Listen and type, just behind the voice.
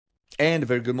And a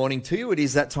very good morning to you. It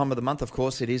is that time of the month, of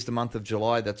course. It is the month of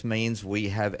July. That means we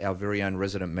have our very own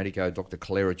resident medico, Dr.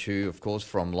 Clara Chu, of course,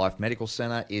 from Life Medical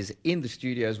Centre, is in the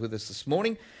studios with us this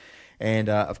morning. And,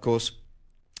 of course,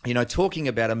 you know, talking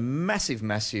about a massive,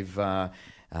 I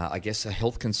guess, a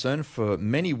health concern for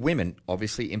many women.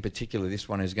 Obviously, in particular, this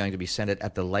one is going to be centred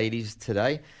at the ladies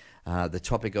today. The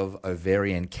topic of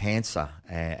ovarian cancer,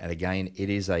 and again, it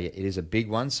is a big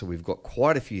one. So we've got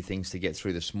quite a few things to get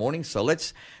through this morning. So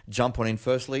let's jump on in.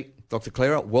 Firstly, Dr.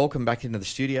 Clara, welcome back into the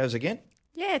studios again.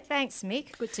 Yeah, thanks,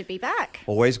 Mick. Good to be back.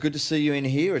 Always good to see you in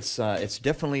here. It's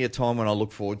definitely a time when I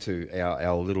look forward to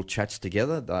our little chats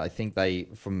together. I think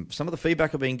from some of the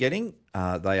feedback I've been getting,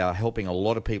 they are helping a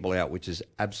lot of people out, which is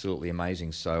absolutely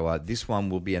amazing. So this one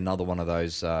will be another one of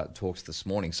those talks this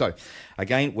morning. So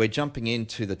again, we're jumping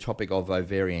into the topic of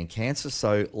ovarian cancer.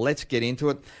 So let's get into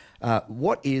it.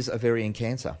 What is ovarian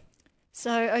cancer?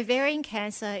 So ovarian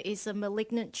cancer is a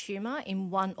malignant tumour in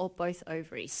one or both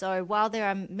ovaries. So while there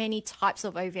are many types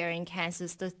of ovarian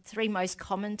cancers, the three most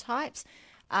common types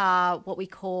are what we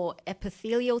call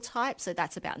epithelial types. So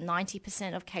that's about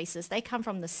 90% of cases. They come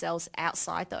from the cells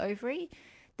outside the ovary.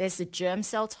 There's the germ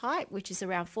cell type, which is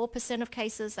around 4% of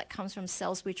cases. That comes from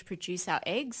cells which produce our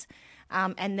eggs.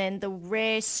 And then the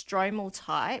rare stromal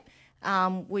type,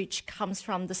 which comes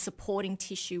from the supporting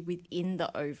tissue within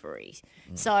the ovary.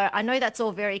 So I know that's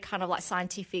all very kind of like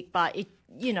scientific, but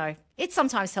it's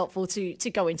sometimes helpful to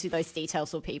go into those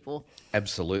details for people.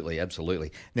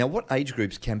 Absolutely. Now, what age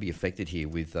groups can be affected here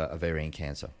with ovarian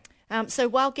cancer? So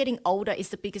while getting older is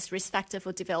the biggest risk factor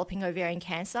for developing ovarian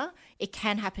cancer, it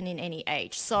can happen in any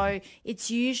age. So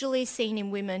it's usually seen in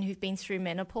women who've been through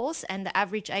menopause, and the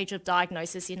average age of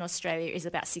diagnosis in Australia is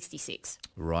about 66.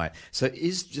 Right. So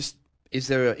Is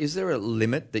there a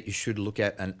limit that you should look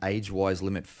at, an age-wise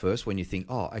limit first, when you think,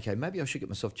 oh, okay, maybe I should get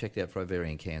myself checked out for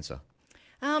ovarian cancer?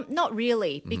 Not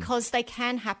really, because they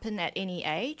can happen at any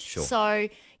age. Sure. So,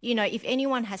 if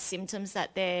anyone has symptoms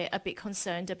that they're a bit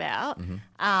concerned about,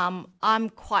 I'm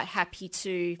quite happy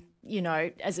to,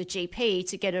 as a GP,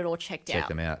 to get it all checked out. Check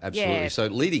them out, absolutely. Yeah. So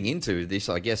leading into this,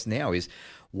 I guess now is,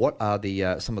 what are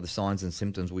some of the signs and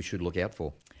symptoms we should look out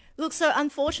for? Look, so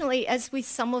unfortunately, as with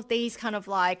some of these kind of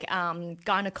like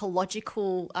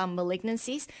gynecological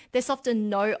malignancies, there's often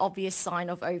no obvious sign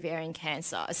of ovarian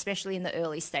cancer, especially in the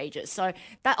early stages. So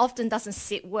that often doesn't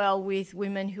sit well with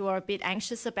women who are a bit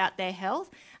anxious about their health.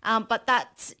 But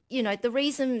that's, the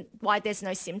reason why there's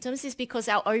no symptoms is because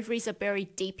our ovaries are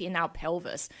buried deep in our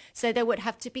pelvis. So they would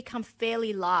have to become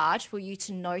fairly large for you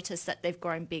to notice that they've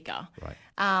grown bigger. Right.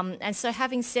 And so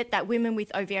having said that, women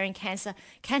with ovarian cancer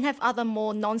can have other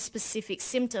more non-specific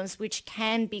symptoms which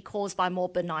can be caused by more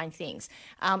benign things.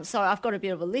 So I've got a bit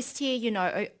of a list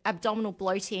here, abdominal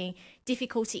bloating,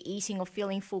 difficulty eating or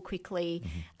feeling full quickly,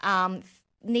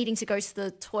 needing to go to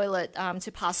the toilet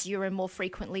to pass urine more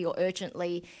frequently or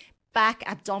urgently, back,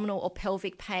 abdominal or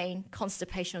pelvic pain,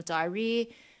 constipation or diarrhea,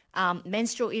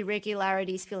 menstrual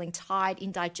irregularities, feeling tired,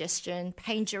 indigestion,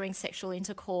 pain during sexual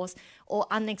intercourse, or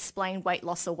unexplained weight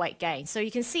loss or weight gain. So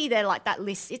you can see there, like that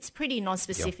list, it's pretty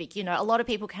non-specific. Yep. A lot of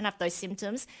people can have those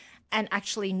symptoms and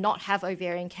actually not have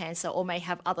ovarian cancer or may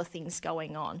have other things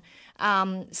going on.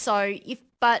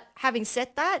 But having said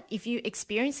that, if you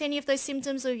experience any of those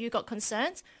symptoms or you've got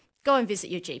concerns, go and visit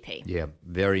your GP. Yeah,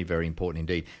 very, very important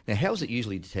indeed. Now, how is it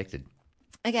usually detected?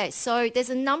 Okay, so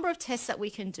there's a number of tests that we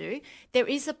can do. There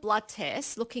is a blood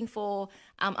test looking for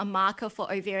a marker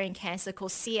for ovarian cancer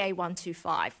called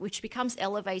CA125, which becomes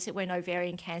elevated when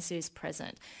ovarian cancer is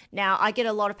present. Now, I get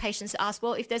a lot of patients who ask,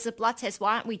 well, if there's a blood test,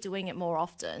 why aren't we doing it more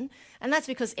often? And that's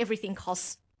because everything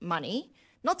costs money.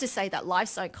 Not to say that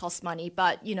lives don't cost money,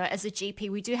 but, as a GP,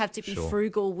 we do have to be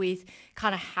frugal with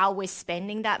kind of how we're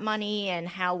spending that money and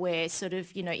how we're sort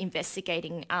of,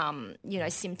 investigating,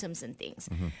 symptoms and things.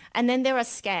 And then there are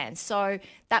scans. So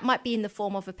that might be in the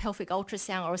form of a pelvic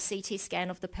ultrasound or a CT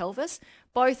scan of the pelvis,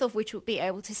 both of which will be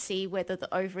able to see whether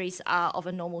the ovaries are of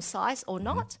a normal size or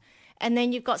not. And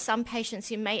then you've got some patients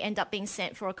who may end up being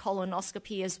sent for a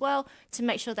colonoscopy as well to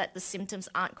make sure that the symptoms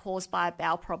aren't caused by a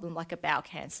bowel problem like a bowel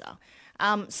cancer.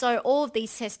 So all of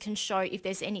these tests can show if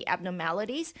there's any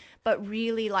abnormalities, but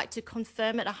really like to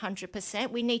confirm it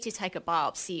 100%, we need to take a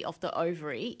biopsy of the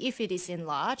ovary if it is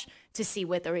enlarged to see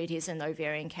whether it is an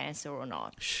ovarian cancer or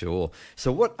not. Sure.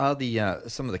 So what are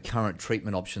some of the current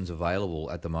treatment options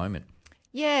available at the moment?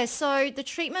 Yeah, so the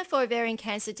treatment for ovarian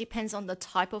cancer depends on the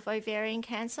type of ovarian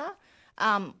cancer,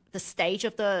 the stage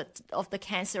of the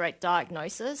cancer at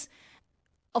diagnosis.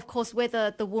 Of course,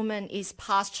 whether the woman is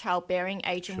past childbearing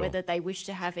age and whether they wish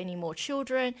to have any more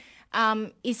children,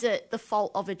 Is it the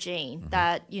fault of a gene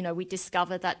that, we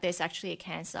discover that there's actually a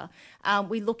cancer?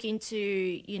 We look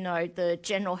into, the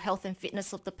general health and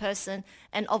fitness of the person,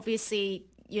 and obviously,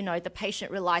 the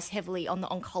patient relies heavily on the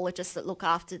oncologists that look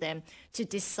after them to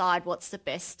decide what's the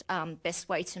best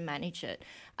way to manage it.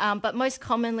 But most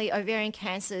commonly, ovarian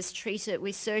cancer is treated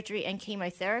with surgery and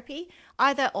chemotherapy,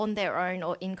 either on their own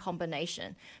or in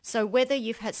combination. So whether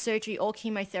you've had surgery or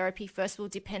chemotherapy first will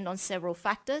depend on several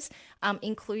factors,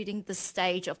 including the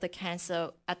stage of the cancer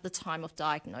at the time of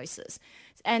diagnosis.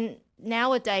 And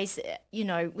nowadays,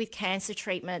 with cancer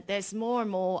treatment, there's more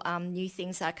and more new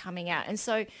things that are coming out. And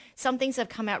so some things that have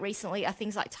come out recently are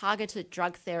things like targeted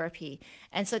drug therapy.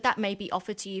 And so that may be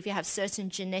offered to you if you have certain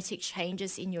genetic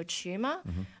changes in your tumor.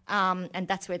 And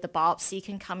that's where the biopsy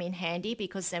can come in handy,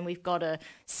 because then we've got a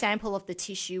sample of the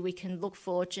tissue. We can look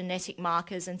for genetic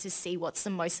markers and to see what's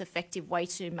the most effective way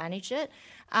to manage it.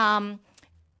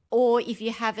 Or if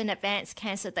you have an advanced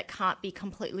cancer that can't be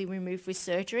completely removed with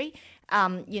surgery,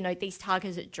 these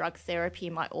targeted drug therapy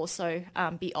might also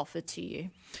be offered to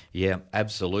you. Yeah,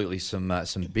 absolutely. Some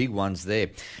big ones there.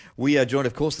 We are joined,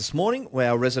 of course, this morning.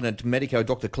 Our resident medico,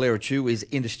 Dr. Clara Chu, is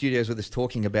in the studios with us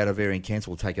talking about ovarian cancer.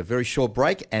 We'll take a very short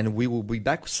break and we will be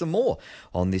back with some more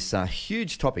on this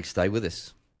huge topic. Stay with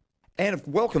us. And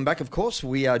welcome back, of course.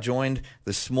 We are joined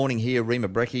this morning here, Rhema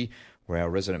Brekky, we're our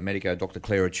resident medico, Dr.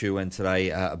 Clara Chu, and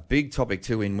today a big topic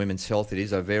too in women's health. It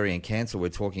is ovarian cancer we're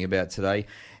talking about today.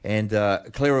 And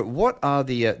Clara, what are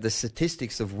the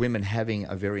statistics of women having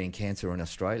ovarian cancer in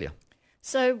Australia?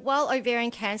 So while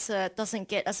ovarian cancer doesn't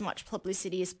get as much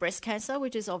publicity as breast cancer,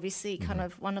 which is obviously kind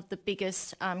of one of the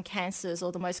biggest cancers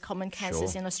or the most common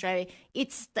cancers in Australia,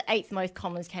 it's the 8th most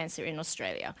common cancer in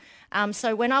Australia.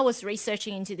 So when I was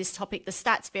researching into this topic, the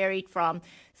stats varied from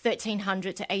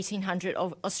 1,300 to 1,800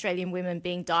 of Australian women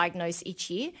being diagnosed each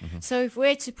year. So if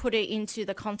we're to put it into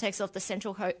the context of the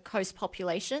Central Coast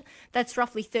population, that's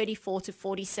roughly 34 to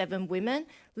 47 women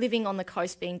living on the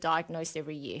coast being diagnosed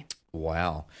every year.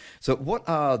 Wow. So what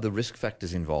are the risk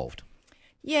factors involved?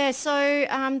 Yeah, so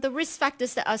the risk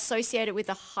factors that are associated with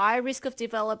a high risk of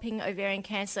developing ovarian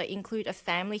cancer include a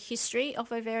family history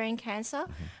of ovarian cancer.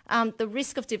 The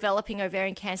risk of developing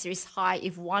ovarian cancer is high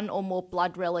if one or more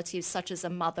blood relatives, such as a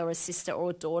mother, a sister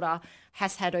or a daughter,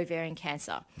 has had ovarian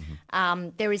cancer.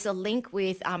 There is a link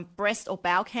with breast or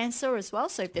bowel cancer as well,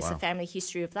 so if there's a family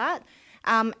history of that.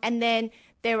 And then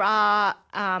there are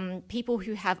people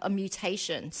who have a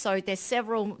mutation. So there's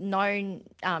several known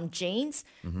genes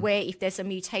where if there's a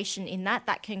mutation in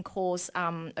that can cause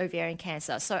ovarian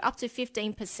cancer. So up to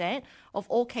 15% of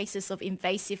all cases of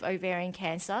invasive ovarian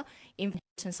cancer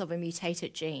inheritance of a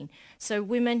mutated gene. So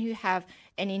women who have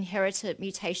an inherited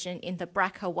mutation in the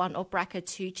BRCA1 or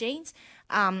BRCA2 genes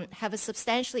have a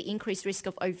substantially increased risk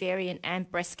of ovarian and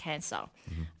breast cancer.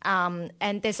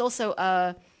 And there's also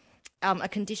a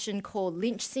condition called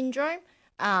Lynch syndrome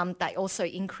that also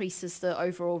increases the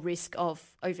overall risk of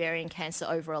ovarian cancer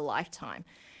over a lifetime.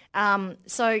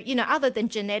 So, other than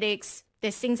genetics,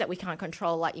 there's things that we can't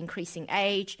control, like increasing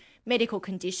age, medical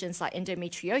conditions like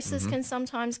endometriosis can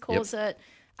sometimes cause it,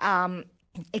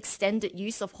 extended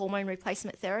use of hormone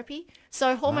replacement therapy.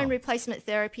 So hormone replacement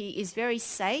therapy is very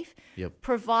safe,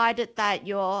 provided that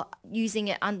you're using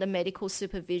it under medical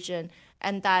supervision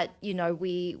and that,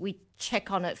 we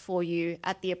check on it for you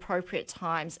at the appropriate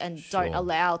times and don't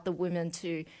allow the women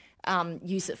to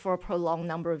use it for a prolonged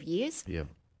number of years.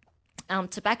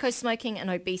 Tobacco smoking and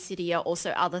obesity are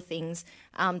also other things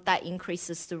that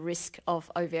increases the risk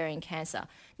of ovarian cancer.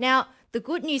 Now, the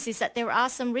good news is that there are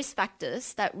some risk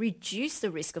factors that reduce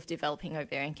the risk of developing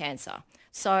ovarian cancer.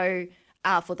 So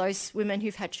for those women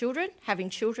who've had children, having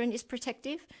children is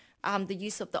protective. The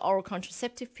use of the oral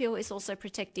contraceptive pill is also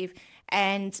protective.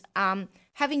 And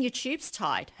having your tubes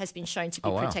tied has been shown to be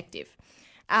protective.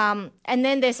 And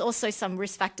then there's also some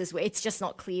risk factors where it's just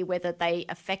not clear whether they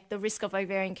affect the risk of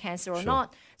ovarian cancer or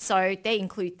not. So they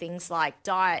include things like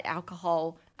diet,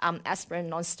 alcohol, aspirin,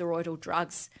 non-steroidal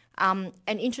drugs, and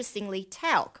interestingly,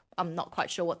 talc. I'm not quite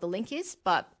sure what the link is,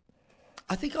 but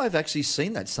I think I've actually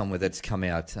seen that somewhere that's come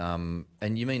out, and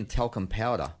you mean talcum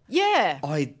powder? Yeah.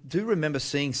 I do remember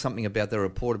seeing something about the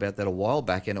report about that a while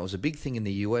back, and it was a big thing in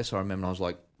the US, I remember, and I was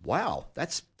like, wow,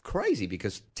 that's crazy,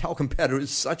 because talcum powder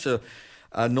is such a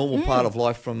normal part of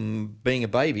life from being a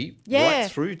baby right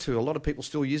through to a lot of people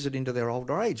still use it into their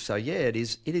older age. So, yeah, it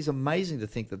is amazing to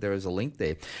think that there is a link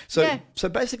there. So, so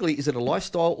basically, is it a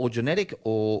lifestyle or genetic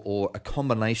or a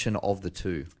combination of the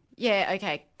two? Yeah,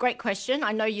 okay. Great question.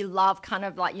 I know you love kind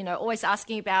of like, always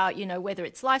asking about, whether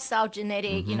it's lifestyle,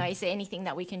 genetic, is there anything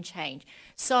that we can change?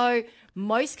 So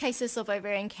most cases of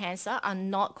ovarian cancer are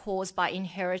not caused by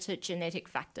inherited genetic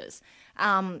factors.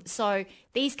 So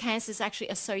these cancers actually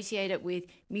associated with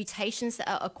mutations that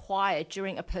are acquired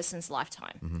during a person's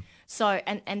lifetime. So,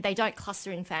 and they don't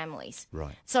cluster in families.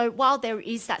 Right. So while there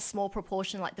is that small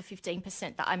proportion, like the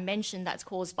 15% that I mentioned that's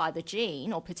caused by the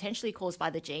gene or potentially caused by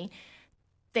the gene,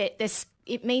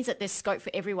 it means that there's scope for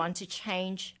everyone to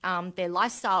change their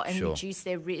lifestyle and reduce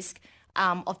their risk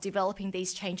of developing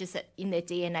these changes in their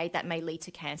DNA that may lead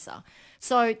to cancer.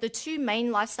 So the two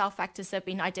main lifestyle factors that have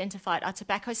been identified are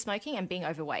tobacco smoking and being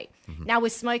overweight. Now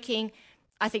with smoking,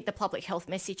 I think the public health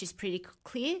message is pretty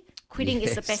clear. Quitting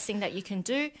is the best thing that you can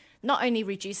do. Not only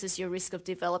reduces your risk of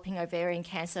developing ovarian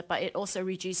cancer, but it also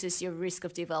reduces your risk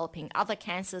of developing other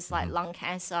cancers like lung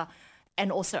cancer and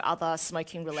also other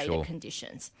smoking-related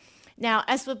conditions. Now,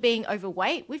 as for being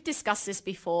overweight, we've discussed this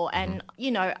before, and,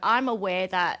 I'm aware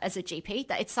that as a GP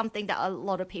that it's something that a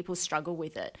lot of people struggle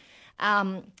with it.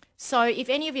 So if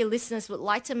any of your listeners would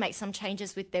like to make some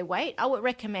changes with their weight, I would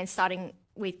recommend starting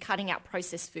with cutting out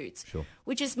processed foods,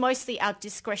 which is mostly our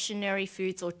discretionary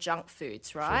foods or junk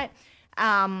foods, right?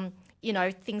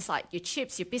 Things like your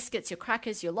chips, your biscuits, your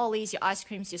crackers, your lollies, your ice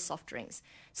creams, your soft drinks.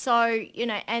 So,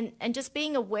 and just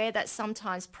being aware that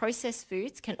sometimes processed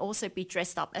foods can also be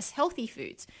dressed up as healthy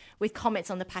foods with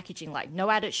comments on the packaging like no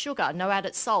added sugar, no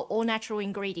added salt, all natural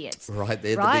ingredients. Right,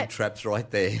 they're the big traps right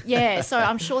there. Yeah, so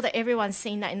I'm sure that everyone's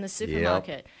seen that in the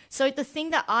supermarket. So the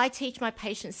thing that I teach my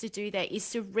patients to do there is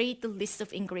to read the list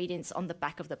of ingredients on the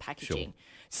back of the packaging.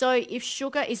 So if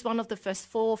sugar is one of the first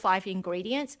 4 or 5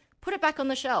 ingredients, put it back on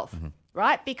the shelf,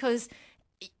 right? Because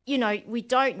we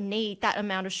don't need that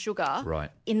amount of sugar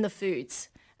in the foods.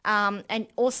 And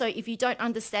also, if you don't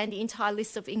understand the entire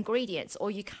list of ingredients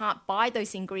or you can't buy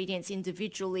those ingredients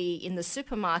individually in the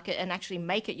supermarket and actually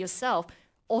make it yourself,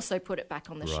 also put it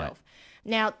back on the shelf.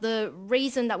 Now, the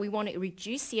reason that we want to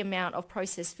reduce the amount of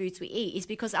processed foods we eat is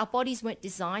because our bodies weren't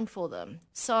designed for them.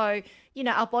 So,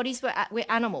 our bodies we're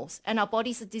animals, and our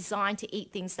bodies are designed to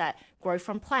eat things that grow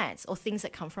from plants or things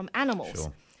that come from animals.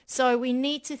 So we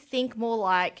need to think more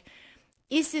like,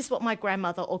 is this what my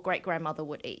grandmother or great-grandmother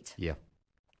would eat?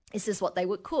 Is this what they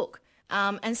would cook?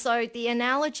 And so the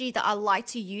analogy that I like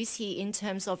to use here in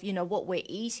terms of, what we're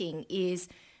eating is,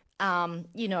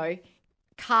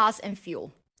 cars and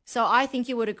fuel. So I think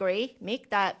you would agree, Mick,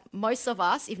 that most of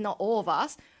us, if not all of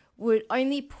us, would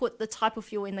only put the type of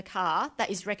fuel in the car that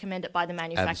is recommended by the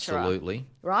manufacturer. Absolutely.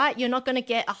 Right? You're not going to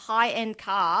get a high-end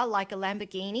car like a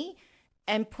Lamborghini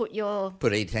and put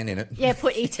E10 in it. Yeah,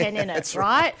 put E10 in it, That's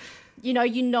right? You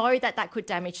know that could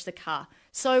damage the car.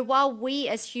 So while we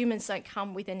as humans don't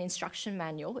come with an instruction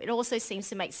manual, it also seems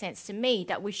to make sense to me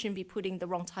that we shouldn't be putting the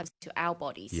wrong types to our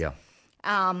bodies.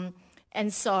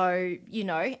 And so,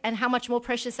 and how much more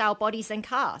precious our bodies than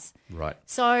cars. Right.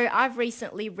 So I've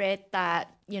recently read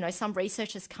that, some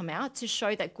research has come out to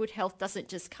show that good health doesn't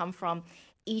just come from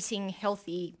eating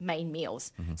healthy main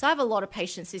meals. So I have a lot of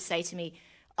patients who say to me,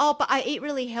 oh, but I eat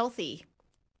really healthy.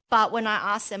 But when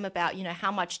I ask them about,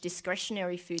 how much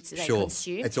discretionary foods do they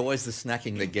consume. It's always the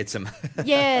snacking that gets them.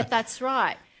 Yeah, that's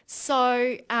right.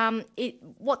 So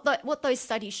what those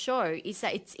studies show is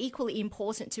that it's equally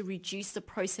important to reduce the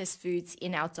processed foods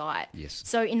in our diet. Yes.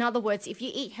 So in other words, if you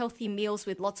eat healthy meals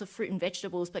with lots of fruit and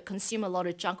vegetables but consume a lot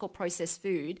of junk or processed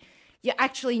food, you're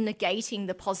actually negating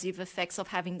the positive effects of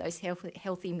having those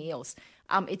healthy meals.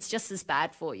 It's just as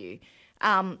bad for you.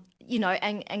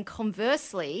 And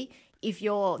conversely, if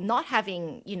you're not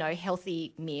having,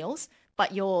 healthy meals,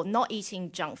 but you're not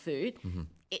eating junk food,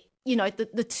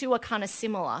 the two are kind of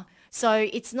similar. So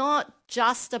it's not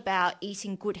just about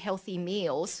eating good, healthy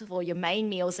meals for your main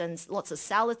meals and lots of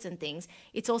salads and things.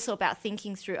 It's also about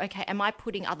thinking through, okay, am I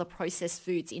putting other processed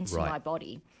foods into my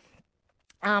body?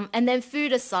 And then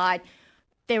food aside,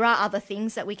 there are other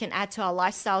things that we can add to our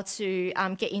lifestyle to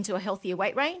get into a healthier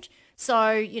weight range.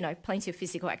 So, plenty of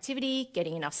physical activity,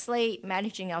 getting enough sleep,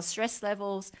 managing our stress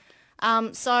levels.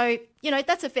 So,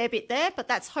 that's a fair bit there, but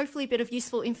that's hopefully a bit of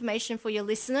useful information for your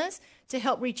listeners to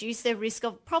help reduce their risk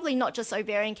of probably not just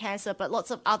ovarian cancer, but lots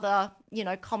of other,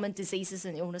 common diseases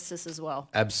and illnesses as well.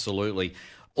 Absolutely.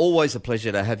 Always a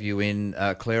pleasure to have you in,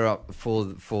 Clara,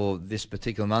 for this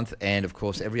particular month and, of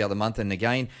course, every other month. And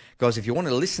again, guys, if you want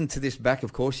to listen to this back,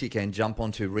 of course, you can jump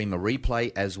onto Rhema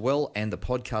Replay as well and the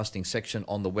podcasting section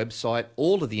on the website.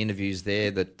 All of the interviews there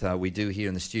that we do here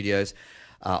in the studios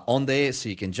on there, so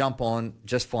you can jump on,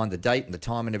 just find the date and the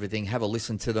time and everything, have a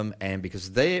listen to them. And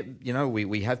because there,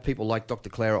 we have people like Dr.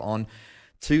 Clara on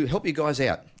to help you guys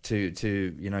out.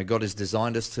 God has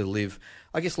designed us to live,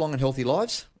 I guess, long and healthy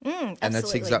lives. And that's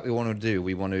Absolutely. exactly what we want to do.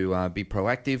 We want to be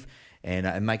proactive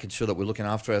and making sure that we're looking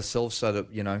after ourselves so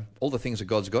that, all the things that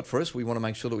God's got for us, we want to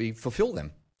make sure that we fulfill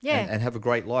them. Yeah. And have a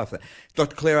great life.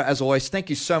 Dr. Clara, as always,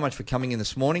 thank you so much for coming in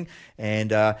this morning.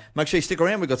 And make sure you stick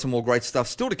around. We've got some more great stuff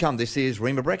still to come. This is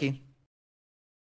Rhema Brekky.